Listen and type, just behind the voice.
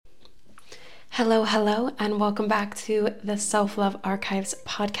Hello, and welcome back to the Self-Love Archives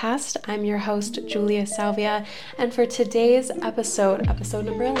podcast. I'm your host, Julia Salvia, and for today's episode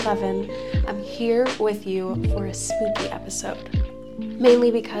number 11, I'm here with you for a spooky episode.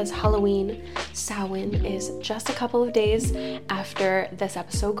 Mainly because Halloween, Samhain, is just a couple of days after this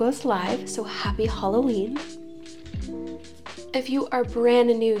episode goes live, so happy Halloween. If you are brand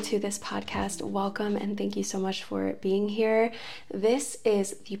new to this podcast, welcome and thank you so much for being here. This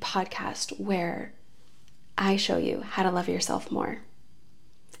is the podcast where I show you how to love yourself more.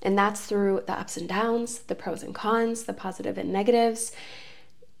 And that's through the ups and downs, the pros and cons, the positive and negatives.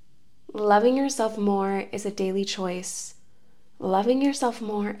 Loving yourself more is a daily choice. Loving yourself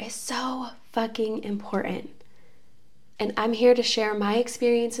more is so fucking important. And I'm here to share my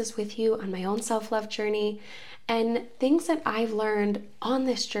experiences with you on my own self-love journey and things that I've learned on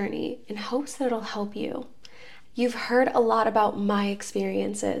this journey in hopes that it'll help you. You've heard a lot about my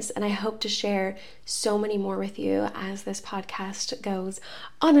experiences, and I hope to share so many more with you as this podcast goes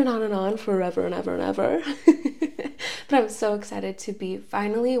on and on and on forever and ever and ever. But I'm so excited to be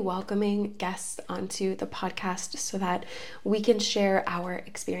finally welcoming guests onto the podcast so that we can share our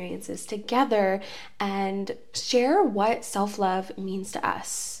experiences together and share what self-love means to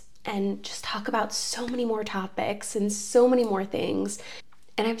us. And just talk about so many more topics and so many more things.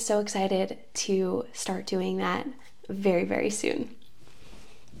 And I'm so excited to start doing that very, very soon.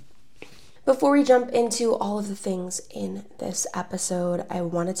 Before we jump into all of the things in this episode, I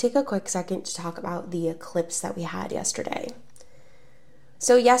want to take a quick second to talk about the eclipse that we had yesterday.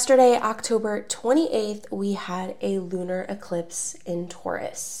 So yesterday, October 28th, we had a lunar eclipse in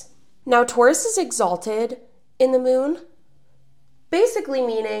Taurus. Now, Taurus is exalted in the moon, basically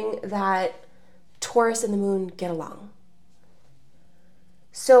meaning that Taurus and the moon get along.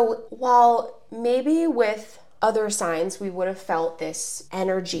 So while maybe with other signs we would have felt this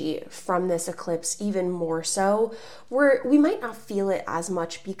energy from this eclipse even more so, we might not feel it as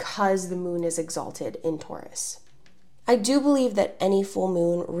much because the moon is exalted in Taurus. I do believe that any full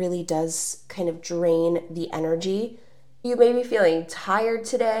moon really does kind of drain the energy. You may be feeling tired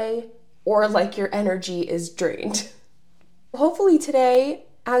today or like your energy is drained. Hopefully today,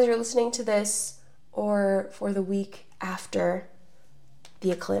 as you're listening to this, or for the week after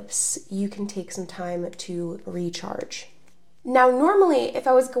the eclipse, you can take some time to recharge. Now, normally, if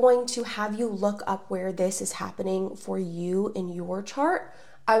I was going to have you look up where this is happening for you in your chart,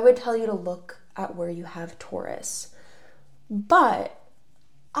 I would tell you to look at where you have Taurus. But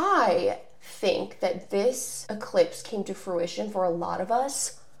I think that this eclipse came to fruition for a lot of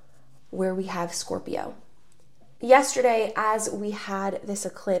us where we have Scorpio. Yesterday, as we had this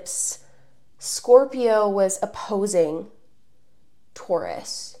eclipse, Scorpio was opposing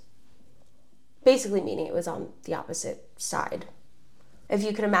Taurus, basically meaning it was on the opposite side. If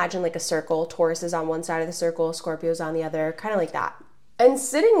you can imagine like a circle, Taurus is on one side of the circle, Scorpio's on the other, kind of like that. And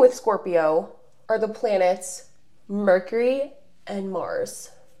sitting with Scorpio are the planets Mercury and Mars.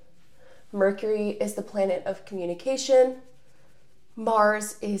 Mercury is the planet of communication.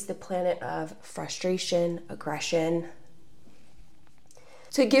 Mars is the planet of frustration, aggression.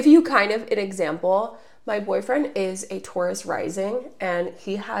 To give you kind of an example, my boyfriend is a Taurus rising and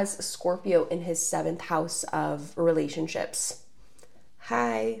he has Scorpio in his 7th house of relationships.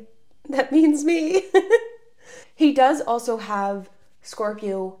 Hi, that means me. He does also have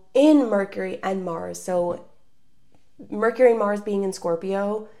Scorpio in Mercury and Mars. So Mercury and Mars being in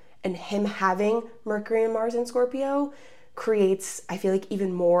Scorpio and him having Mercury and Mars in Scorpio creates, I feel like,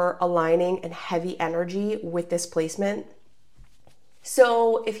 even more aligning and heavy energy with this placement.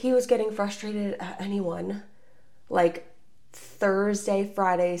 So if he was getting frustrated at anyone, like Thursday,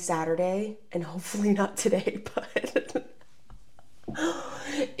 Friday, Saturday, and hopefully not today, but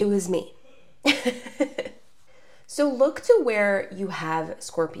it was me. So look to where you have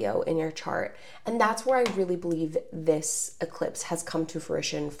Scorpio in your chart, and that's where I really believe this eclipse has come to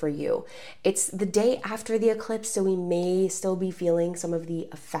fruition for you. It's the day after the eclipse, so we may still be feeling some of the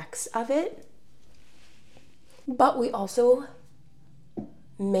effects of it, but we also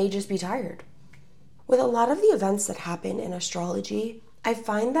may just be tired. With a lot of the events that happen in astrology, I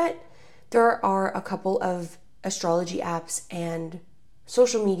find that there are a couple of astrology apps and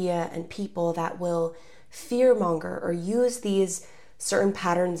social media and people that will fear-monger or use these certain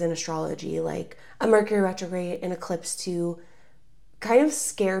patterns in astrology, like a Mercury retrograde, an eclipse, to kind of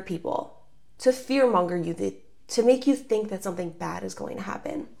scare people, to fear-monger you, to make you think that something bad is going to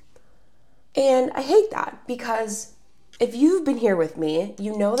happen. And I hate that because if you've been here with me,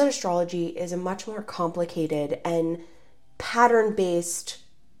 you know that astrology is a much more complicated and pattern-based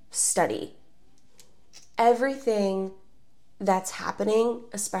study. Everything that's happening,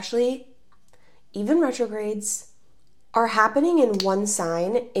 especially even retrogrades, are happening in one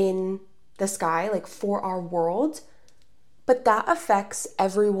sign in the sky, like for our world, but that affects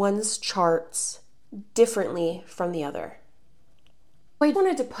everyone's charts differently from the other. I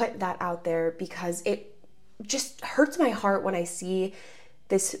wanted to put that out there because it just hurts my heart when I see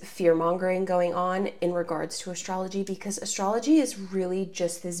this fear-mongering going on in regards to astrology, because astrology is really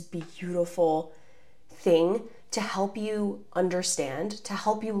just this beautiful thing to help you understand, to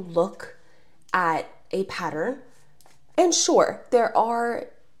help you look at a pattern. And sure, there are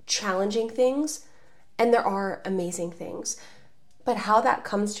challenging things and there are amazing things, but how that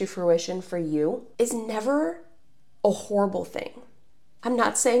comes to fruition for you is never a horrible thing. I'm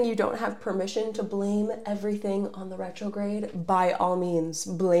not saying you don't have permission to blame everything on the retrograde. By all means,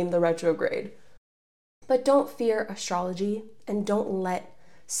 blame the retrograde. But don't fear astrology, and don't let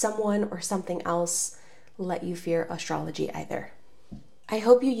someone or something else let you fear astrology either. I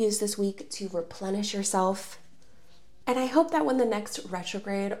hope you use this week to replenish yourself, and I hope that when the next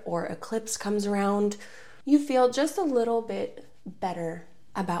retrograde or eclipse comes around, you feel just a little bit better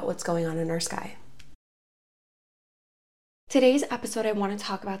about what's going on in our sky. Today's episode, I want to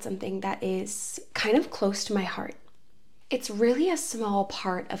talk about something that is kind of close to my heart. It's really a small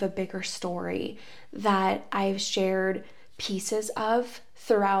part of a bigger story that I've shared pieces of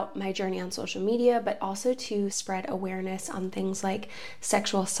throughout my journey on social media, but also to spread awareness on things like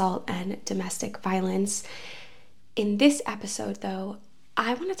sexual assault and domestic violence. In this episode, though,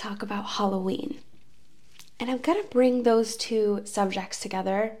 I want to talk about Halloween. And I'm going to bring those two subjects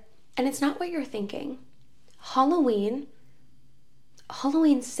together, and it's not what you're thinking. Halloween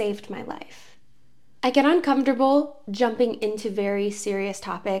saved my life. I get uncomfortable jumping into very serious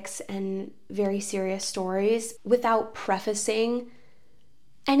topics and very serious stories without prefacing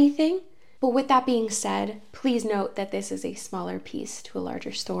anything. But with that being said, please note that this is a smaller piece to a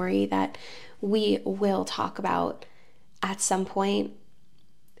larger story that we will talk about at some point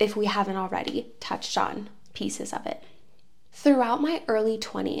if we haven't already touched on pieces of it. Throughout my early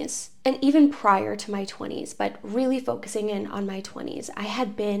 20s, and even prior to my 20s, but really focusing in on my 20s, I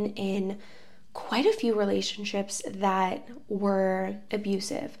had been in quite a few relationships that were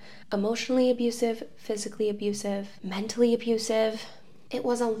abusive. Emotionally abusive, physically abusive, mentally abusive. It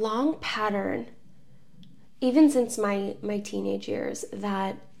was a long pattern, even since my teenage years,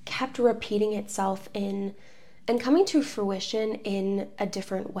 that kept repeating itself and coming to fruition in a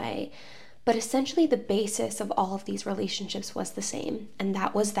different way. But essentially the basis of all of these relationships was the same, and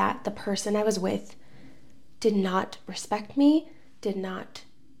that was that the person I was with did not respect me, did not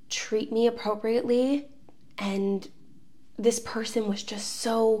treat me appropriately, and this person was just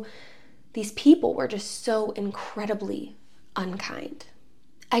so, these people were just so incredibly unkind.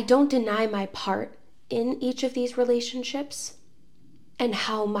 I don't deny my part in each of these relationships and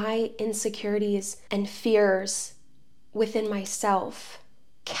how my insecurities and fears within myself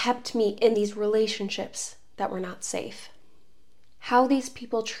kept me in these relationships that were not safe. How these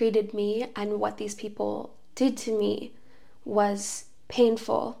people treated me and what these people did to me was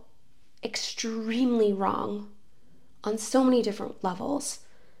painful, extremely wrong on so many different levels,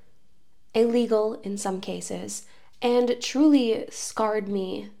 illegal in some cases, and truly scarred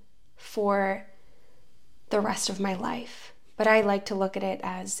me for the rest of my life. But I like to look at it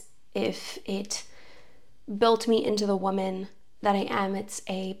as if it built me into the woman that I am. It's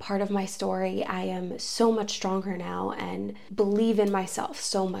a part of my story. I am so much stronger now and believe in myself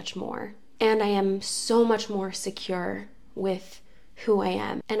so much more. And I am so much more secure with who I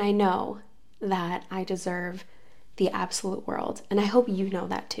am. And I know that I deserve the absolute world. And I hope you know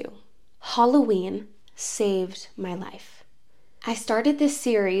that too. Halloween saved my life. I started this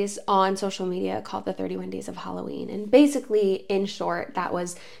series on social media called the 31 Days of Halloween. And basically, in short, that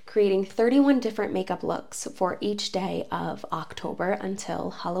was creating 31 different makeup looks for each day of October until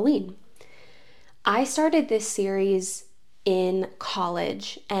Halloween. I started this series in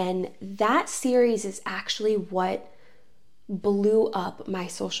college, and that series is actually what blew up my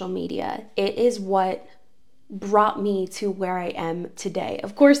social media. It is what brought me to where I am today.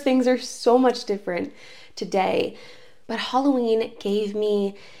 Of course, things are so much different today, but Halloween gave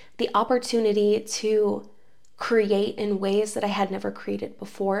me the opportunity to create in ways that I had never created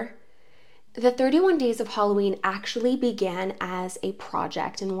before. The 31 Days of Halloween actually began as a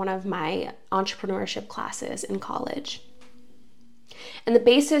project in one of my entrepreneurship classes in college. And the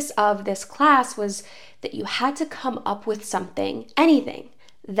basis of this class was that you had to come up with something, anything,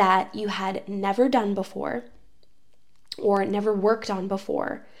 that you had never done before or never worked on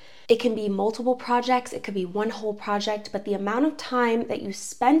before. It can be multiple projects, it could be one whole project, but the amount of time that you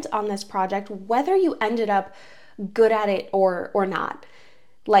spent on this project, whether you ended up good at it or not,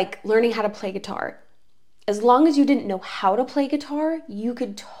 like learning how to play guitar. As long as you didn't know how to play guitar, you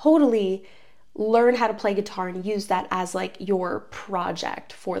could totally learn how to play guitar and use that as like your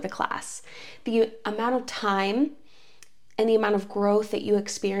project for the class. The amount of time and the amount of growth that you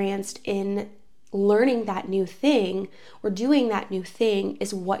experienced in learning that new thing or doing that new thing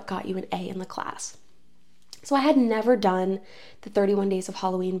is what got you an A in the class. So I had never done the 31 Days of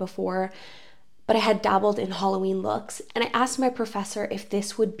Halloween before, but I had dabbled in Halloween looks, and I asked my professor if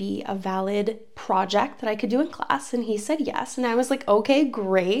this would be a valid project that I could do in class, and he said yes, and I was like, okay,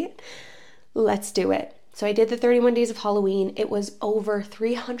 great, let's do it. So I did the 31 Days of Halloween. It was over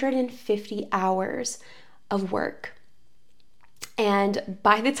 350 hours of work. And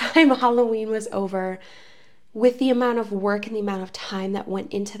by the time Halloween was over, with the amount of work and the amount of time that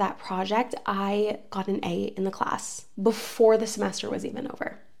went into that project, I got an A in the class before the semester was even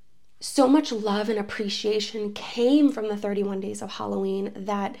over. So much love and appreciation came from the 31 Days of Halloween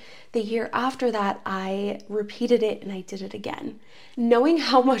that the year after that, I repeated it and I did it again. Knowing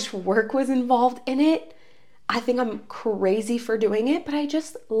how much work was involved in it, I think I'm crazy for doing it, but I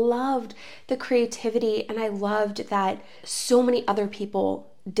just loved the creativity and I loved that so many other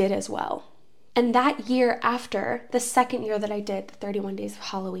people did as well. And that year after, the second year that I did the 31 Days of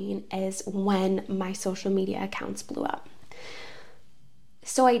Halloween is when my social media accounts blew up.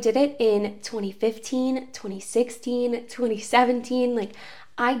 So I did it in 2015, 2016, 2017. Like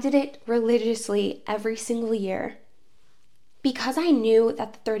I did it religiously every single year because I knew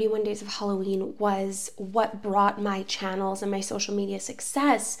that the 31 Days of Halloween was what brought my channels and my social media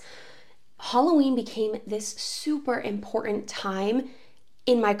success. Halloween became this super important time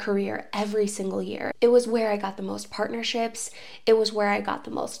in my career every single year. It was where I got the most partnerships. It was where I got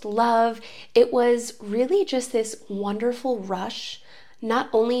the most love. It was really just this wonderful rush, not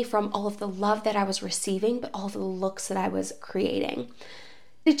only from all of the love that I was receiving, but all of the looks that I was creating.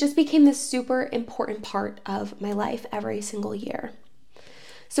 It just became this super important part of my life every single year.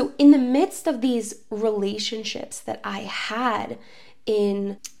 So in the midst of these relationships that I had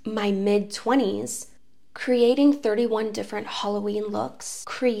in my mid-20s, creating 31 different Halloween looks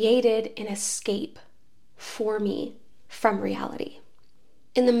created an escape for me from reality.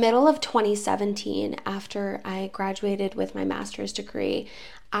 In the middle of 2017, after I graduated with my master's degree,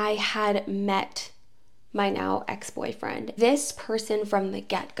 I had met my now ex-boyfriend. This person from the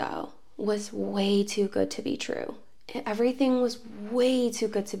get-go was way too good to be true. Everything was way too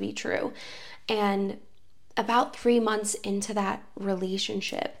good to be true. And about 3 months into that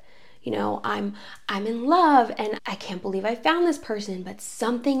relationship, I'm in love and I can't believe I found this person, but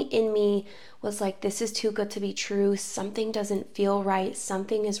something in me was like, this is too good to be true. Something doesn't feel right.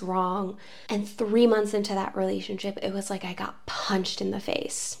 Something is wrong. And 3 months into that relationship, it was like I got punched in the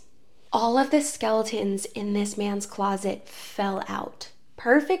face. All of the skeletons in this man's closet fell out.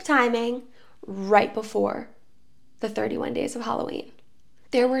 Perfect timing, right before the 31 Days of Halloween.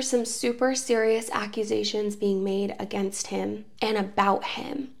 There were some super serious accusations being made against him and about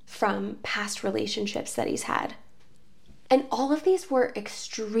him from past relationships that he's had. And all of these were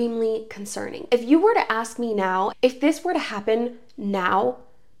extremely concerning. If you were to ask me now, if this were to happen now,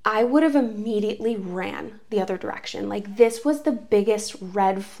 I would have immediately ran the other direction. Like this was the biggest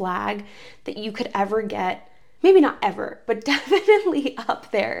red flag that you could ever get. Maybe not ever, but definitely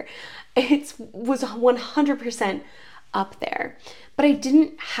up there. It was 100% up there. But I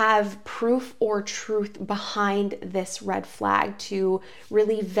didn't have proof or truth behind this red flag to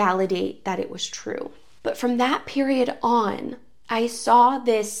really validate that it was true. But from that period on, I saw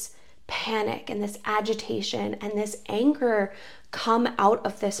this panic and this agitation and this anger come out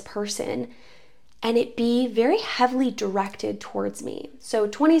of this person and it be very heavily directed towards me. So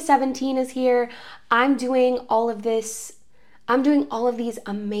 2017 is here. I'm doing all of these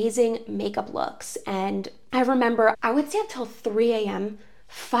amazing makeup looks. And I remember I would stay up till 3 a.m.,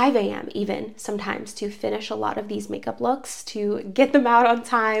 5 a.m. even sometimes to finish a lot of these makeup looks, to get them out on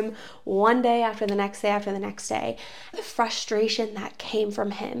time one day after the next day after the next day. The frustration that came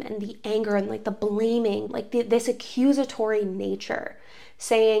from him and the anger and like the blaming, like this accusatory nature,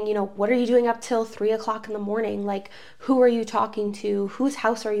 saying, what are you doing up till 3 o'clock in the morning? Like, who are you talking to? Whose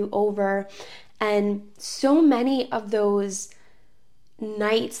house are you over? And so many of those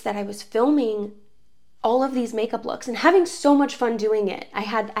nights that I was filming all of these makeup looks and having so much fun doing it. I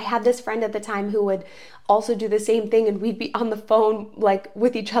had this friend at the time who would also do the same thing, and we'd be on the phone like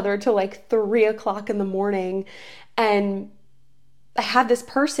with each other till like 3 o'clock in the morning. And I had this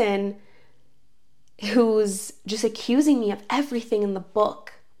person who's just accusing me of everything in the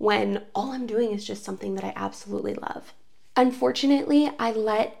book when all I'm doing is just something that I absolutely love. Unfortunately, I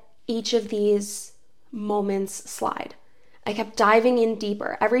let each of these moments slide. I kept diving in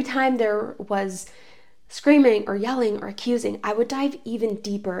deeper. Every time there was screaming or yelling or accusing, I would dive even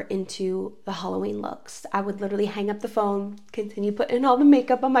deeper into the Halloween looks. I would literally hang up the phone, continue putting all the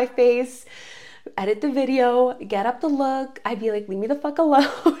makeup on my face, edit the video, get up the look. I'd be like, leave me the fuck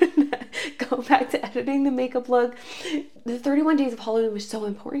alone. Go back to editing the makeup look. The 31 days of Halloween was so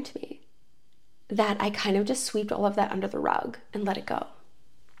important to me that I kind of just swept all of that under the rug and let it go.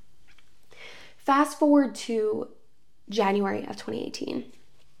 Fast forward to January of 2018.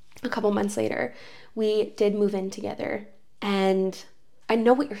 A couple months later, we did move in together, and I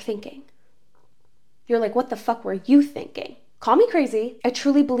know what you're thinking. You're like, what the fuck were you thinking? Call me crazy. I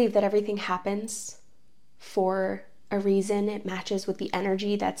truly believe that everything happens for a reason. It matches with the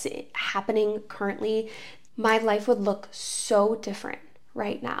energy that's happening currently. My life would look so different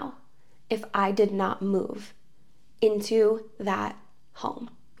right now if I did not move into that home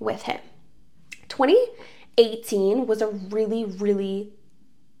with him. 2018 was a really, really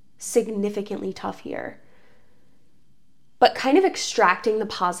significantly tough year. But kind of extracting the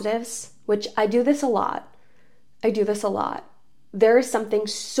positives, which I do this a lot. There is something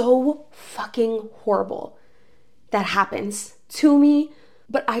so fucking horrible that happens to me,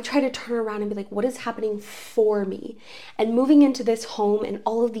 but I try to turn around and be like, what is happening for me? And moving into this home and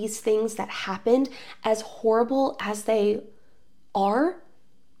all of these things that happened, as horrible as they are,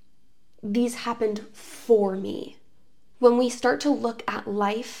 these happened for me. When we start to look at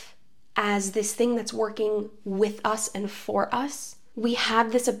life as this thing that's working with us and for us, we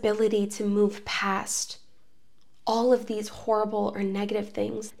have this ability to move past all of these horrible or negative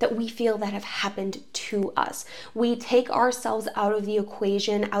things that we feel that have happened to us. We take ourselves out of the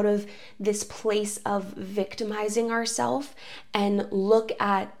equation, out of this place of victimizing ourselves, and look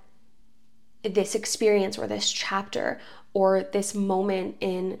at this experience or this chapter or this moment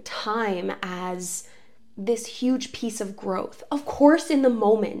in time as this huge piece of growth. Of course, in the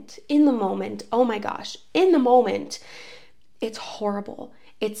moment, oh my gosh, in the moment, it's horrible,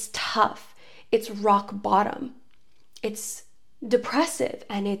 it's tough, it's rock bottom, it's depressive,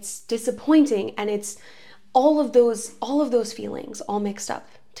 and it's disappointing, and it's all of those feelings all mixed up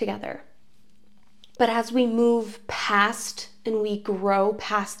together. But as we move past and we grow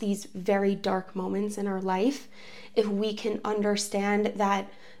past these very dark moments in our life, if we can understand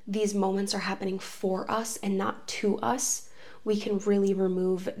that these moments are happening for us and not to us, we can really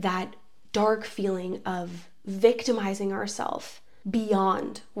remove that dark feeling of victimizing ourselves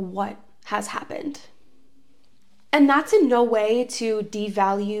beyond what has happened. And that's in no way to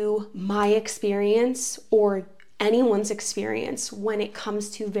devalue my experience or anyone's experience when it comes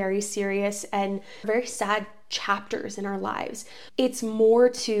to very serious and very sad chapters in our lives. It's more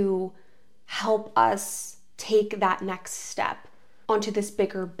to help us take that next step onto this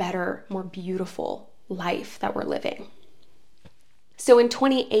bigger, better, more beautiful life that we're living. So in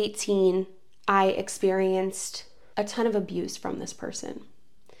 2018, I experienced a ton of abuse from this person.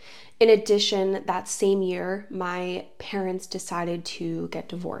 In addition, that same year, my parents decided to get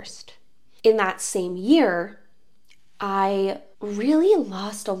divorced. In that same year, I really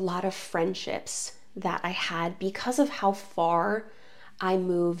lost a lot of friendships that I had because of how far I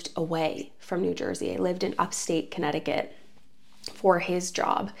moved away from New Jersey. I lived in upstate Connecticut for his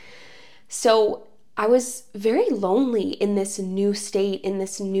job. So I was very lonely in this new state, in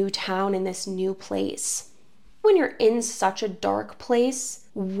this new town, in this new place. When you're in such a dark place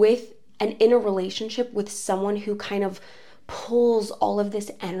with and in a relationship with someone who kind of pulls all of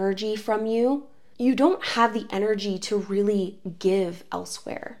this energy from you, you don't have the energy to really give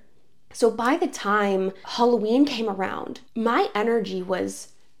elsewhere. So by the time Halloween came around, my energy was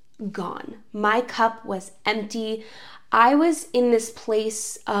gone. My cup was empty. I was in this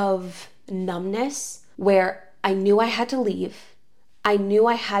place of numbness where I knew I had to leave. I knew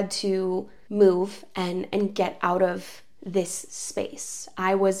I had to move and get out of this space.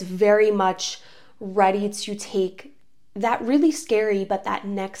 I was very much ready to take that really scary, but that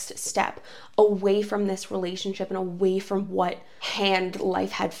next step away from this relationship and away from what hand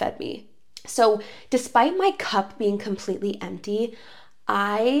life had fed me. So despite my cup being completely empty,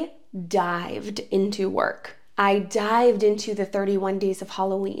 I dived into work. I dived into the 31 days of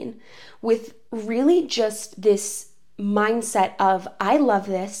Halloween with really just this mindset of, I love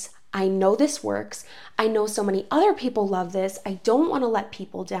this. I know this works. I know so many other people love this. I don't want to let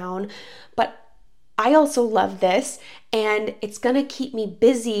people down, but I also love this, and it's going to keep me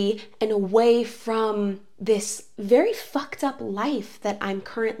busy and away from this very fucked up life that I'm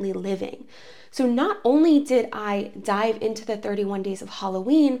currently living. So not only did I dive into the 31 days of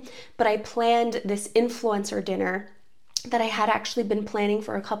Halloween, but I planned this influencer dinner that I had actually been planning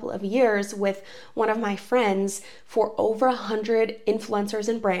for a couple of years with one of my friends for over 100 influencers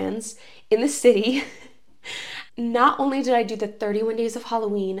and brands in the city. Not only did I do the 31 days of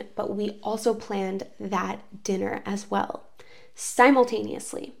Halloween, but we also planned that dinner as well,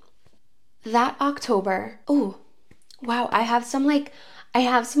 simultaneously. That October, oh, wow, I have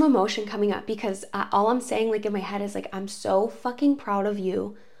some emotion coming up because all I'm saying like in my head is like, I'm so fucking proud of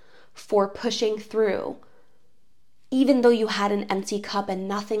you for pushing through, even though you had an empty cup and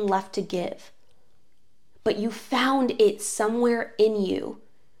nothing left to give. But you found it somewhere in you.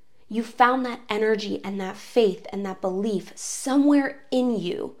 You found that energy and that faith and that belief somewhere in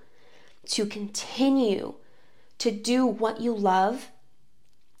you to continue to do what you love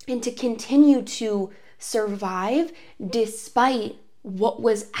and to continue to survive despite what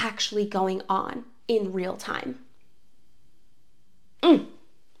was actually going on in real time. And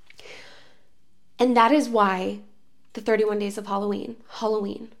that is why the 31 days of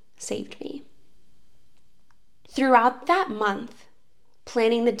Halloween saved me. Throughout that month,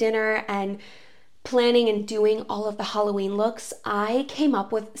 planning the dinner and planning and doing all of the Halloween looks, I came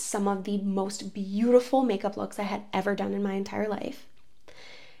up with some of the most beautiful makeup looks I had ever done in my entire life.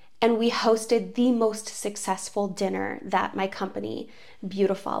 And we hosted the most successful dinner that my company,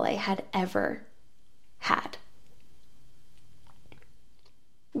 Beautifale, had ever had.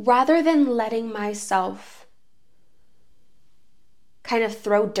 Rather than letting myself kind of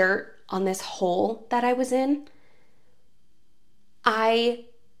throw dirt on this hole that I was in, I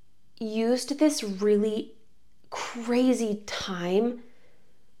used this really crazy time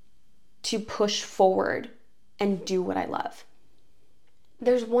to push forward and do what I love.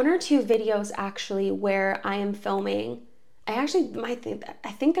 There's one or two videos actually where I am filming. I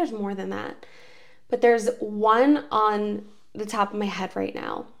think there's more than that. But there's one on the top of my head right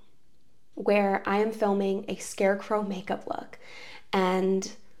now where I am filming a scarecrow makeup look.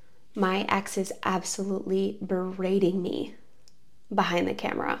 And my ex is absolutely berating me behind the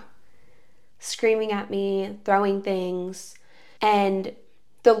camera, screaming at me, throwing things. And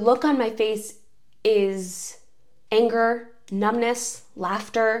the look on my face is anger, numbness,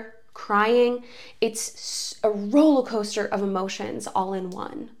 laughter, crying. It's a roller coaster of emotions all in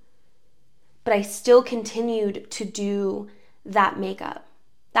one. But I still continued to do that makeup,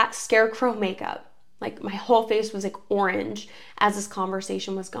 that scarecrow makeup. Like my whole face was like orange as this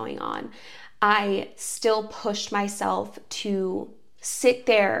conversation was going on. I still pushed myself to sit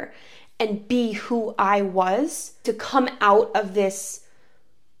there and be who I was, to come out of this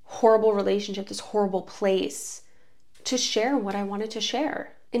horrible relationship, this horrible place, to share what I wanted to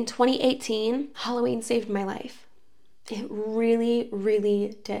share. In 2018, Halloween saved my life. It really,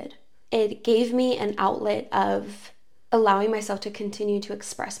 really did. It gave me an outlet of allowing myself to continue to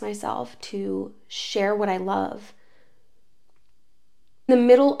express myself, to share what I love. In the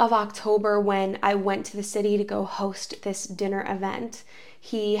middle of October, when I went to the city to go host this dinner event,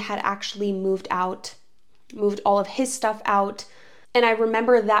 he had actually moved all of his stuff out. And I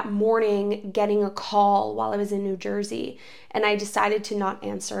remember that morning getting a call while I was in New Jersey, and I decided to not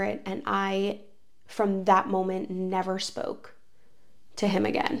answer it. And I, from that moment, never spoke to him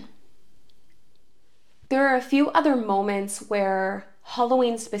again. There are a few other moments where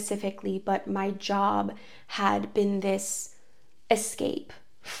Halloween specifically, but my job had been this escape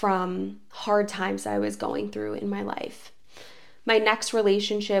from hard times I was going through in my life. My next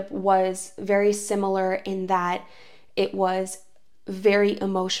relationship was very similar in that it was very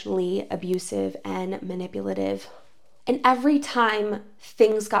emotionally abusive and manipulative. And every time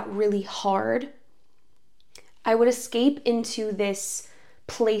things got really hard, I would escape into this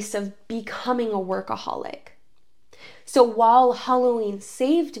place of becoming a workaholic. So while Halloween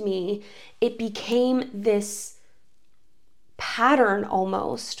saved me, it became this pattern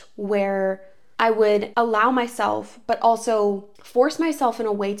almost where I would allow myself, but also force myself in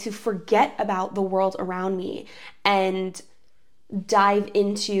a way to forget about the world around me and dive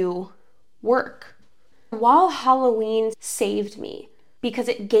into work. While Halloween saved me, because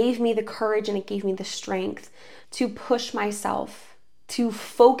it gave me the courage and it gave me the strength to push myself, to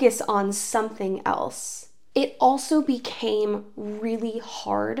focus on something else, it also became really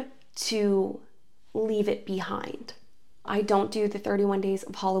hard to leave it behind. I don't do the 31 days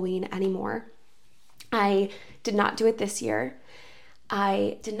of Halloween anymore. I did not do it this year.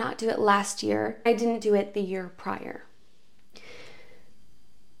 I did not do it last year. I didn't do it the year prior.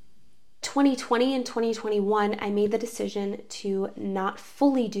 2020 and 2021, I made the decision to not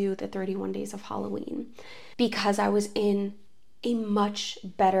fully do the 31 days of Halloween because I was in a much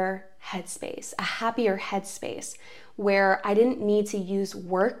better headspace, a happier headspace where I didn't need to use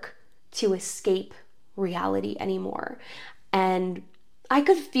work to escape reality anymore. And I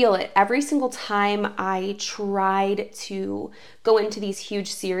could feel it every single time I tried to go into these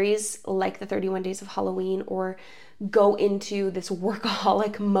huge series like the 31 Days of Halloween or go into this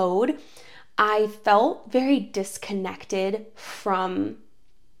workaholic mode. I felt very disconnected from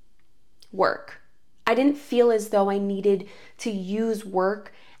work. I didn't feel as though I needed to use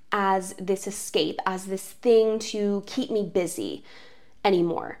work as this escape, as this thing to keep me busy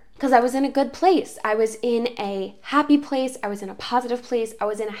anymore. Because I was in a good place. I was in a happy place. I was in a positive place. I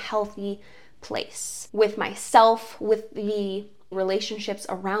was in a healthy place with myself, with the relationships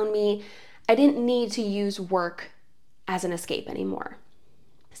around me. I didn't need to use work as an escape anymore.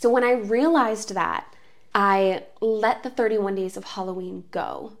 So when I realized that, I let the 31 Days of Halloween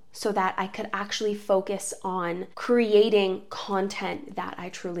go so that I could actually focus on creating content that I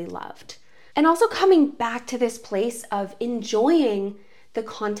truly loved. And also coming back to this place of enjoying the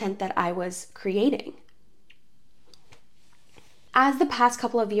content that I was creating. As the past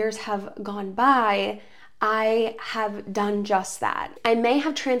couple of years have gone by, I have done just that. I may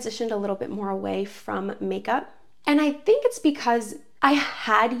have transitioned a little bit more away from makeup. And I think it's because I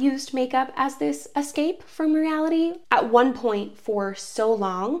had used makeup as this escape from reality at one point for so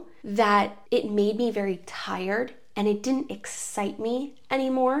long that it made me very tired and it didn't excite me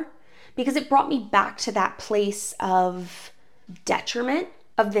anymore because it brought me back to that place of detriment,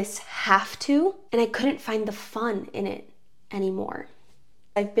 of this have to, and I couldn't find the fun in it anymore.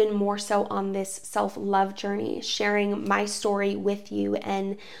 I've been more so on this self-love journey, sharing my story with you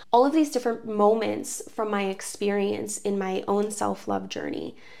and all of these different moments from my experience in my own self-love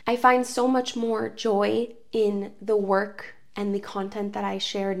journey. I find so much more joy in the work and the content that I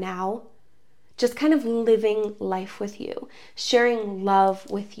share now, just kind of living life with you, sharing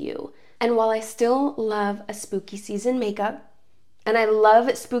love with you. And while I still love a spooky season makeup, and I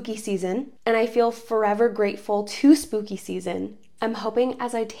love spooky season, and I feel forever grateful to spooky season, I'm hoping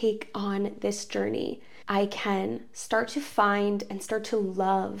as I take on this journey, I can start to find and start to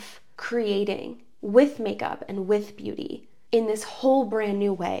love creating with makeup and with beauty in this whole brand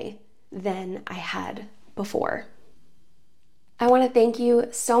new way than I had before. I want to thank you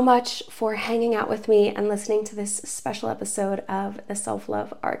so much for hanging out with me and listening to this special episode of the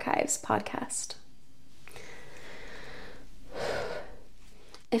Self-Love Archives podcast.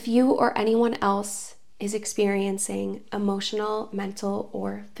 If you or anyone else is experiencing emotional, mental,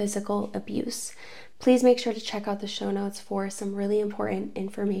 or physical abuse, please make sure to check out the show notes for some really important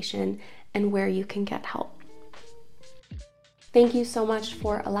information and where you can get help. Thank you so much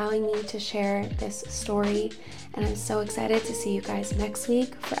for allowing me to share this story, and I'm so excited to see you guys next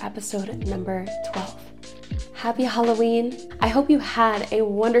week for episode number 12. Happy Halloween! I hope you had a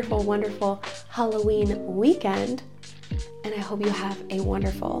wonderful, wonderful Halloween weekend, and I hope you have a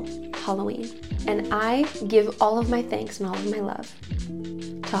wonderful Halloween. And I give all of my thanks and all of my love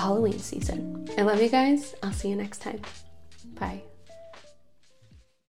to Halloween season. I love you guys. I'll see you next time. Bye.